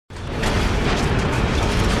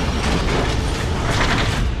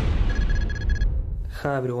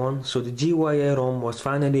Hi everyone, so the GYA ROM was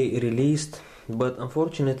finally released, but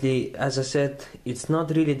unfortunately, as I said, it's not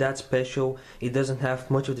really that special. It doesn't have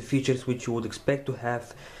much of the features which you would expect to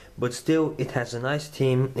have, but still it has a nice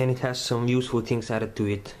theme and it has some useful things added to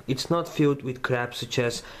it. It's not filled with crap such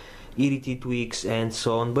as EDT tweaks and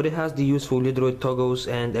so on, but it has the useful Lidroid toggles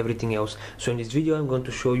and everything else. So in this video I'm going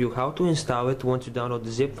to show you how to install it once you download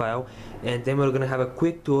the zip file, and then we're gonna have a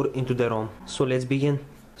quick tour into the ROM. So let's begin.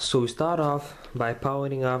 So we start off by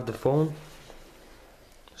powering off the phone.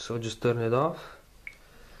 So just turn it off.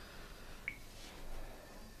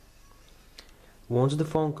 Once the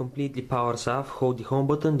phone completely powers off, hold the home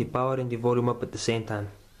button, the power and the volume up at the same time.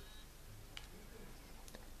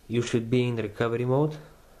 You should be in recovery mode.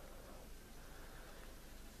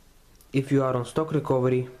 If you are on stock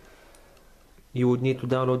recovery, you would need to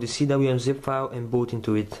download the CWM zip file and boot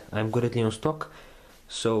into it. I'm currently on stock,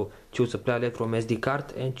 so choose apply letter from SD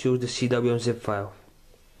card and choose the CWM zip file.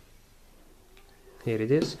 Here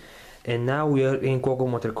it is. And now we are in Google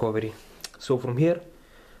Mode recovery. So from here,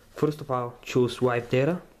 first of all, choose wipe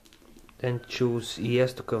data, then choose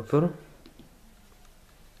yes to confirm.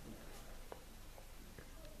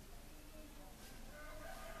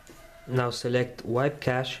 Now select wipe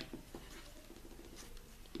cache,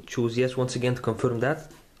 choose yes once again to confirm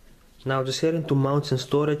that. Now just head into mounts and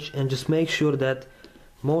storage and just make sure that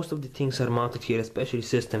most of the things are mounted here, especially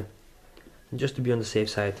system, just to be on the safe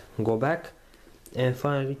side. Go back and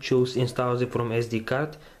finally choose install zip from SD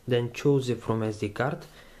card, then choose zip from SD card.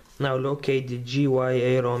 Now locate the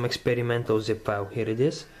GYA ROM experimental zip file. Here it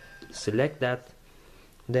is. Select that,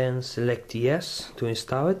 then select yes to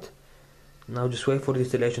install it. Now just wait for the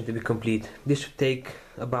installation to be complete. This should take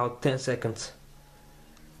about 10 seconds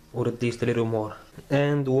or at least a little more.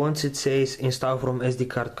 And once it says install from SD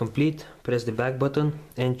card complete, press the back button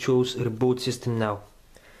and choose reboot system now.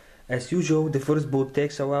 As usual, the first boot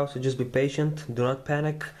takes a while, so just be patient, do not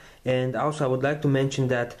panic. And also I would like to mention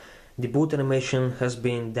that the boot animation has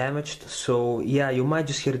been damaged, so yeah, you might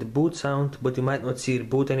just hear the boot sound, but you might not see the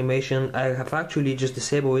boot animation. I have actually just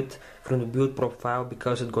disabled it from the build prop file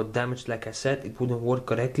because it got damaged. Like I said, it wouldn't work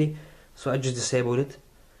correctly, so I just disabled it.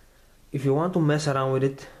 If you want to mess around with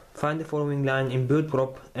it, find the following line in build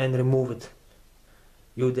prop and remove it.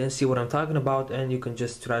 You'll then see what I'm talking about and you can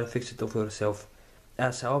just try to fix it for yourself,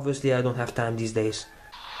 as obviously I don't have time these days.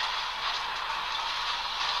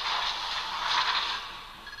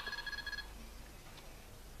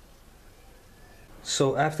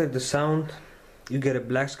 So after the sound, you get a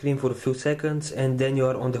black screen for a few seconds and then you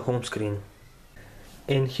are on the home screen.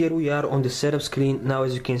 And here we are on the setup screen. Now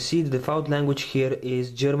as you can see, the default language here is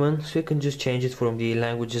German, so you can just change it from the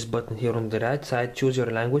languages button here on the right side. Choose your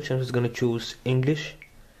language. I'm just gonna choose English.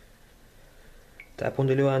 Tap on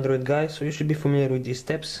the little Android guy, so you should be familiar with these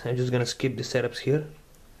steps. I'm just gonna skip the setups here.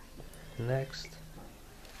 Next.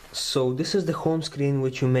 So this is the home screen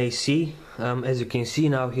which you may see. As you can see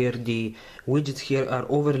now here, the widgets here are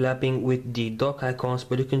overlapping with the dock icons,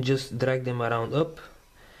 but you can just drag them around up.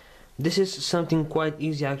 This is something quite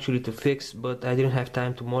easy actually to fix, but I didn't have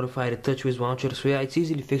time to modify the TouchWiz launcher, so yeah, it's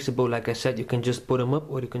easily fixable. Like I said, you can just put them up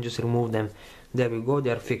or you can just remove them. There we go, they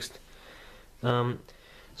are fixed.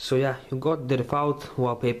 So yeah, you got the default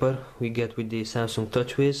wallpaper we get with the Samsung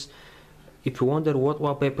TouchWiz. If you wonder what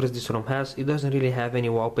wallpapers this ROM has, it doesn't really have any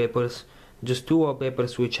wallpapers, just two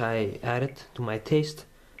wallpapers which I added to my taste.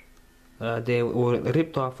 They were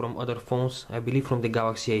ripped off from other phones, I believe from the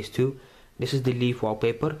Galaxy S2. This is the leaf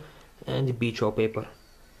wallpaper and the beach wallpaper.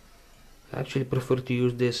 I actually prefer to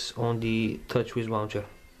use this on the TouchWiz launcher.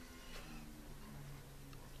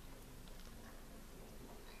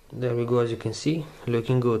 There we go, as you can see,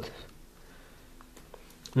 looking good.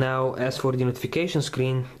 Now as for the notification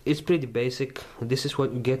screen, it's pretty basic. This is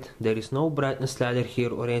what you get. There is no brightness slider here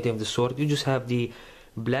or anything of the sort. You just have the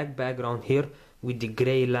black background here with the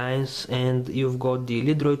gray lines, and you've got the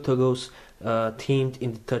Lidroid toggles themed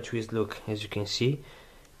in the TouchWiz look, as you can see.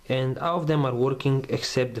 And all of them are working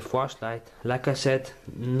except the flashlight. Like I said,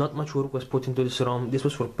 not much work was put into this ROM. This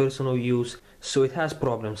was for personal use, so it has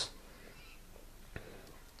problems.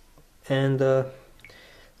 And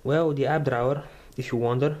well, the app drawer, if you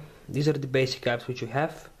wonder, these are the basic apps which you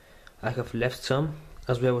have. I have left some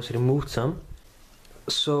as well as removed some.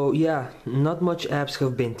 So yeah, not much apps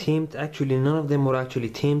have been themed. Actually none of them were actually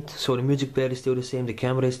themed. So the music player is still the same, the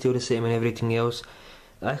camera is still the same, and everything else.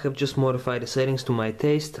 I have just modified the settings to my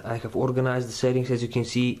taste. I have organized the settings. As you can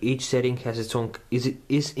see, each setting has its own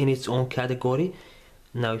is in its own category.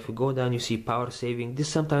 Now if you go down, you see power saving. This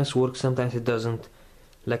sometimes works, sometimes it doesn't.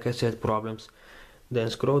 Like I said, problems. Then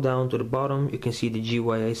scroll down to the bottom, you can see the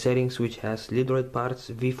GYA settings, which has Lidroid parts,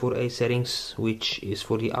 V4A settings, which is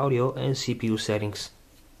for the audio, and CPU settings.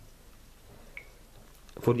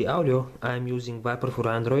 For the audio, I am using Viper for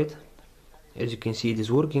Android. As you can see, it is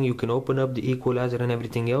working. You can open up the equalizer and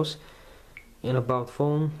everything else. And about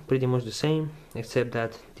phone, pretty much the same, except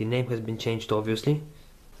that the name has been changed, obviously.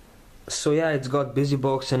 So yeah, it's got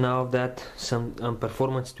BusyBox and all of that, some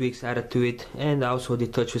performance tweaks added to it, and also the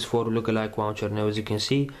TouchWiz 4 lookalike launcher. Now as you can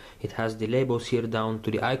see, it has the labels here down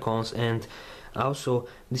to the icons, and also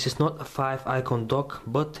this is not a 5 icon dock,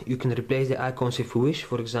 but you can replace the icons if you wish.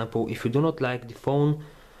 For example, if you do not like the phone,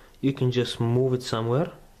 you can just move it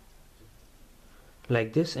somewhere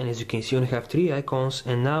like this, and as you can see, you only have 3 icons.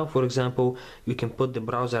 And now, for example, you can put the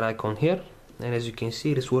browser icon here, and as you can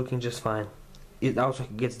see, it is working just fine. It also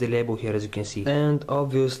gets the label here, as you can see, and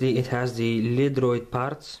obviously it has the Lidroid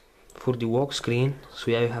parts for the walk screen. So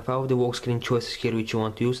yeah, you have all of the walk screen choices here which you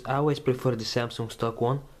want to use. I always prefer the Samsung stock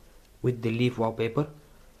one with the leaf wallpaper,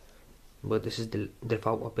 but this is the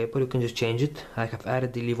default wallpaper. You can just change it. I have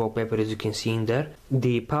added the leaf wallpaper, as you can see in there.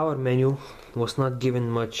 The power menu was not given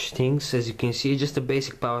much things, as you can see, just a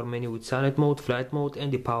basic power menu with silent mode, flight mode,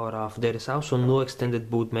 and the power off. There is also no extended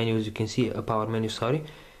boot menu, as you can see, a power menu, sorry.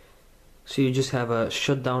 So you just have a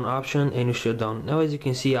shutdown option and you shut down. Now as you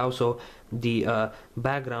can see, also the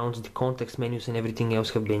backgrounds, the context menus and everything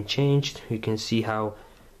else have been changed. You can see how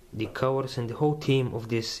the colors and the whole theme of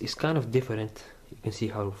this is kind of different. You can see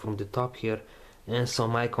how from the top here, and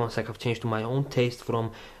some icons I have changed to my own taste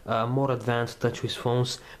from more advanced TouchWiz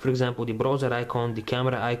phones. For example, the browser icon, the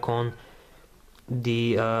camera icon,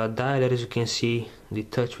 the dialer, as you can see, the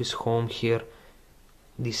TouchWiz home here,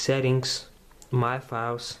 the settings, my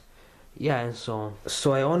files, yeah, and so on.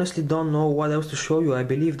 So I honestly don't know what else to show you. I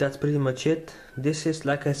believe that's pretty much it. This is,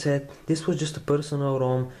 like I said, this was just a personal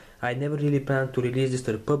ROM. I never really planned to release this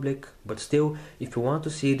to the public, but still, if you want to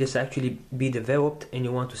see this actually be developed and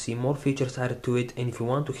you want to see more features added to it, and if you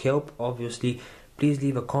want to help, obviously, please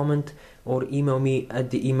leave a comment or email me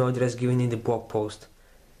at the email address given in the blog post.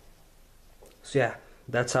 So yeah,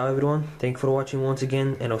 that's all everyone. Thank you for watching once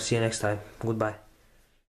again, and I'll see you next time. Goodbye.